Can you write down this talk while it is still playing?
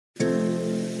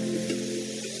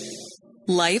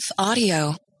Life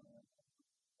Audio.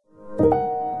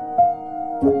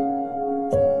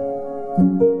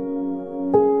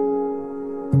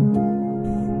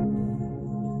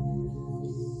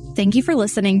 Thank you for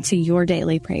listening to Your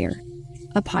Daily Prayer,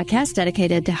 a podcast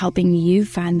dedicated to helping you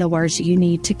find the words you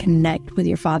need to connect with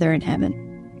your Father in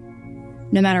heaven.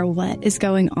 No matter what is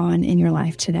going on in your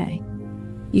life today,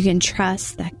 you can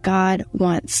trust that God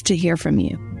wants to hear from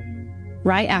you.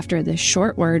 Right after this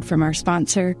short word from our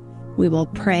sponsor, we will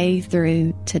pray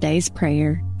through today's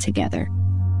prayer together.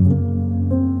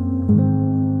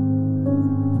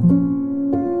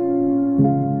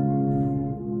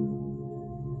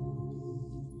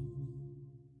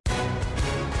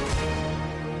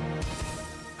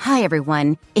 Hi,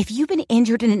 everyone. If you've been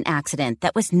injured in an accident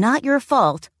that was not your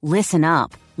fault, listen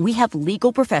up. We have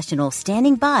legal professionals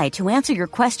standing by to answer your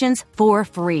questions for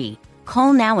free.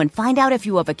 Call now and find out if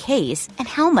you have a case and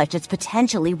how much it's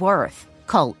potentially worth.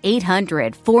 Call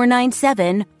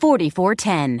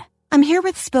 800-497-4410. I'm here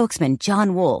with spokesman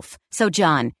John Wolf. So,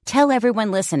 John, tell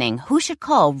everyone listening who should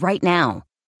call right now.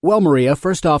 Well, Maria,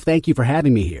 first off, thank you for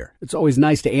having me here. It's always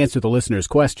nice to answer the listeners'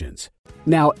 questions.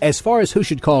 Now, as far as who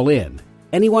should call in,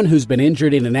 anyone who's been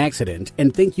injured in an accident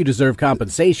and think you deserve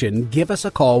compensation, give us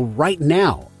a call right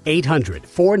now.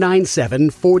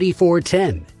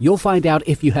 800-497-4410. You'll find out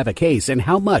if you have a case and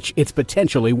how much it's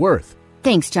potentially worth.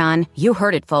 Thanks, John. You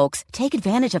heard it, folks. Take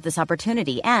advantage of this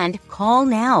opportunity and call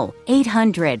now.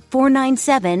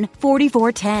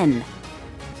 800-497-4410.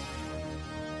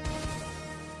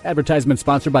 Advertisement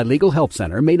sponsored by Legal Help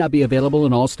Center. May not be available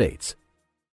in all states.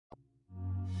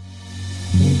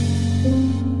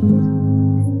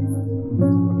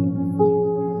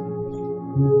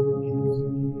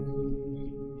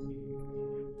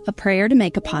 A Prayer to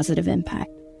Make a Positive Impact,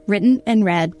 written and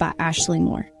read by Ashley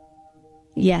Moore.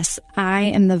 Yes, I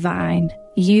am the vine,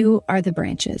 you are the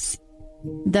branches.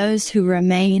 Those who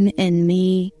remain in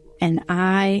me and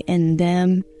I in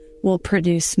them will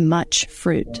produce much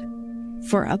fruit.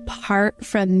 For apart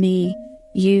from me,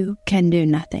 you can do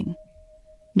nothing.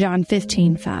 John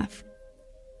 15:5.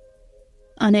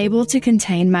 Unable to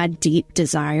contain my deep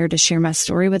desire to share my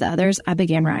story with others, I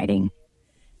began writing.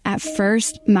 At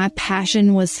first, my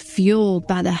passion was fueled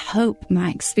by the hope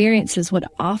my experiences would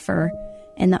offer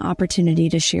and the opportunity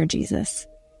to share Jesus.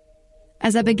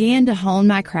 As I began to hone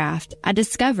my craft, I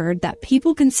discovered that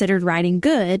people considered writing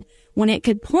good when it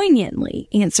could poignantly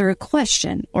answer a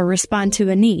question or respond to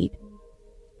a need.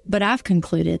 But I've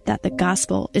concluded that the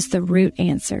gospel is the root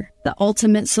answer, the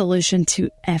ultimate solution to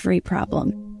every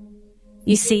problem.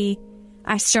 You see,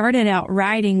 I started out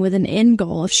writing with an end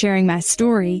goal of sharing my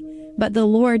story, but the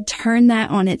Lord turned that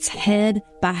on its head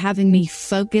by having me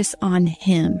focus on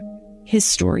Him, His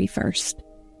story first.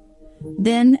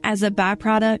 Then, as a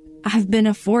byproduct, I've been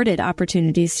afforded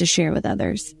opportunities to share with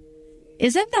others.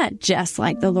 Isn't that just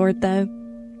like the Lord, though?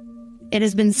 It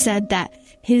has been said that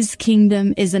His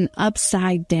kingdom is an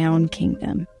upside-down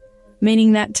kingdom,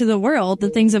 meaning that to the world,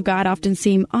 the things of God often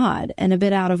seem odd and a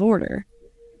bit out of order.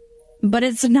 But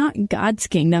it's not God's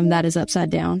kingdom that is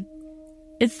upside down.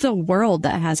 It's the world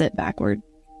that has it backward.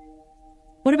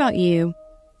 What about you?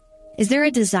 Is there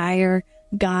a desire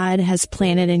God has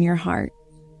planted in your heart?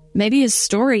 Maybe a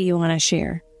story you want to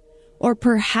share. Or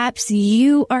perhaps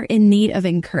you are in need of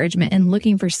encouragement and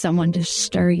looking for someone to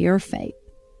stir your faith.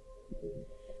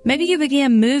 Maybe you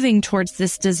began moving towards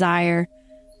this desire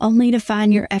only to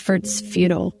find your efforts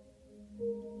futile.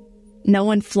 No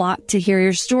one flocked to hear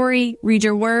your story, read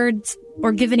your words,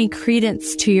 or give any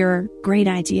credence to your great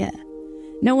idea.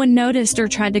 No one noticed or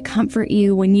tried to comfort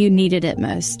you when you needed it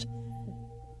most.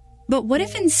 But what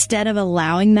if instead of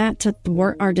allowing that to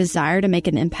thwart our desire to make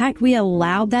an impact, we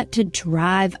allowed that to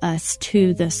drive us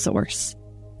to the source?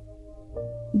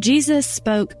 Jesus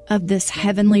spoke of this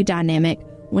heavenly dynamic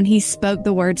when He spoke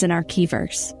the words in our key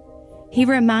verse. He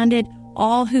reminded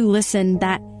all who listened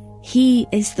that He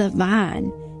is the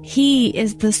vine. He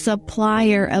is the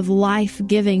supplier of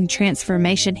life-giving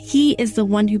transformation. He is the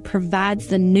one who provides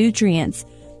the nutrients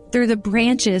through the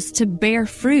branches to bear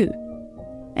fruit.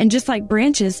 And just like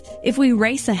branches, if we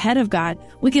race ahead of God,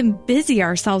 we can busy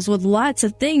ourselves with lots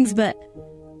of things, but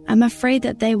I'm afraid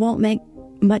that they won't make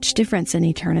much difference in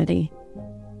eternity,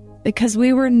 because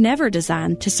we were never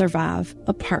designed to survive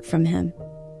apart from Him.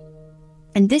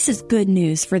 And this is good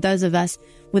news for those of us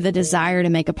with a desire to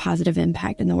make a positive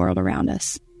impact in the world around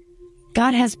us.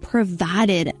 God has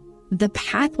provided the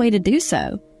pathway to do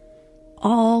so.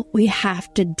 All we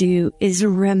have to do is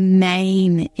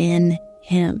remain in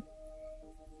Him.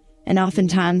 And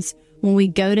oftentimes, when we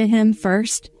go to Him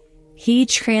first, He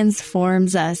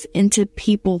transforms us into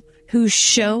people who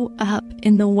show up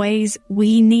in the ways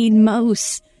we need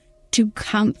most to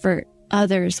comfort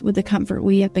others with the comfort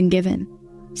we have been given.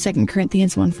 2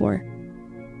 Corinthians 1:4.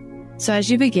 So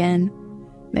as you begin,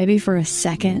 maybe for a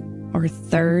second or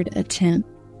third attempt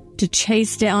to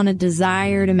chase down a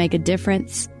desire to make a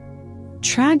difference,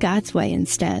 try God's way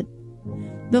instead.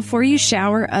 Before you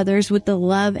shower others with the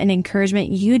love and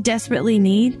encouragement you desperately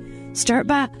need, start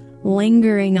by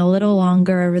lingering a little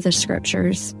longer over the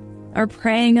scriptures or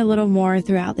praying a little more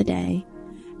throughout the day.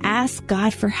 Ask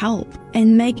God for help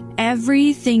and make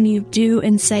everything you do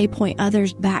and say point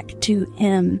others back to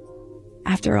Him.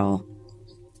 After all,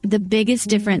 the biggest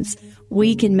difference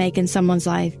we can make in someone's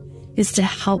life is to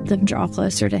help them draw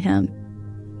closer to Him.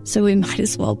 So we might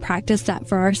as well practice that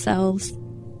for ourselves.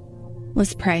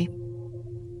 Let's pray.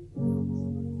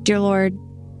 Dear Lord,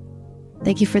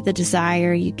 thank you for the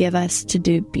desire you give us to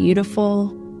do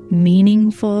beautiful,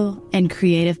 meaningful, and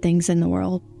creative things in the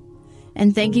world.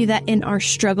 And thank you that in our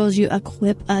struggles, you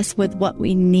equip us with what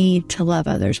we need to love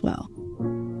others well.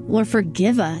 Lord,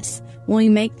 forgive us when we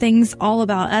make things all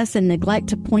about us and neglect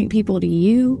to point people to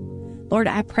you. Lord,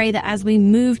 I pray that as we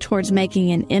move towards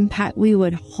making an impact, we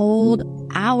would hold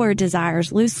our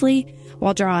desires loosely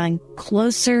while drawing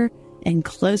closer and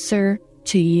closer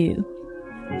to you.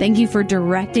 Thank you for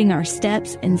directing our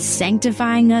steps and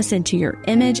sanctifying us into your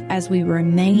image as we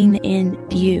remain in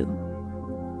you.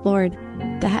 Lord,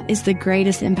 that is the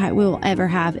greatest impact we will ever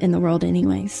have in the world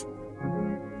anyways.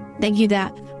 Thank you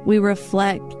that we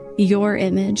reflect your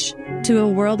image to a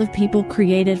world of people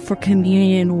created for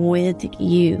communion with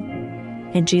you.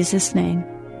 In Jesus' name,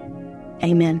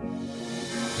 amen.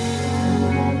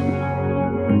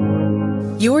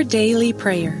 Your Daily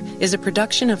Prayer is a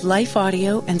production of Life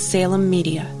Audio and Salem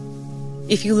Media.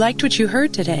 If you liked what you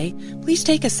heard today, please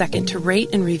take a second to rate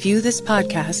and review this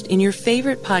podcast in your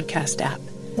favorite podcast app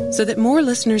so that more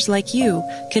listeners like you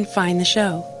can find the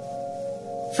show.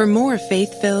 For more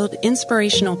faith-filled,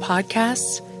 inspirational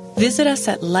podcasts, visit us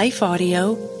at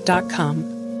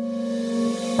lifeaudio.com.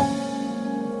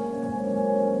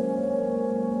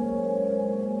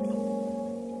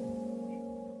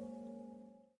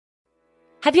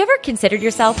 Have you ever considered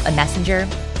yourself a messenger?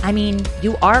 I mean,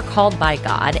 you are called by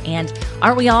God, and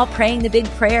aren't we all praying the big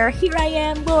prayer, "Here I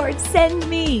am, Lord, send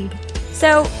me"?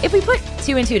 So if we put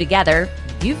two and two together,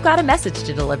 you've got a message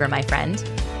to deliver, my friend.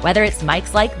 Whether it's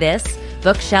mics like this,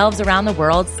 bookshelves around the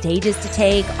world, stages to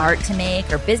take, art to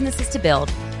make, or businesses to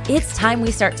build, it's time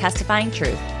we start testifying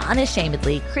truth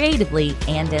unashamedly, creatively,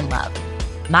 and in love.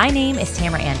 My name is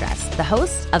Tamara Andress, the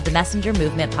host of the Messenger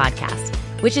Movement podcast,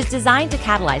 which is designed to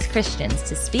catalyze Christians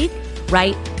to speak,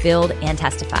 write, build, and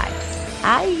testify.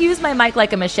 I use my mic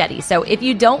like a machete, so if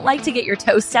you don't like to get your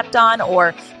toes stepped on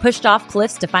or pushed off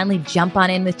cliffs to finally jump on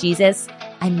in with Jesus,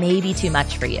 I may be too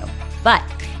much for you. But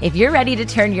if you're ready to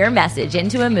turn your message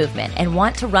into a movement and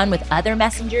want to run with other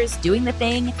messengers doing the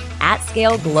thing at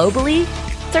scale globally,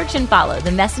 search and follow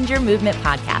the Messenger Movement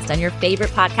podcast on your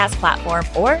favorite podcast platform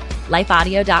or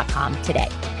lifeaudio.com today.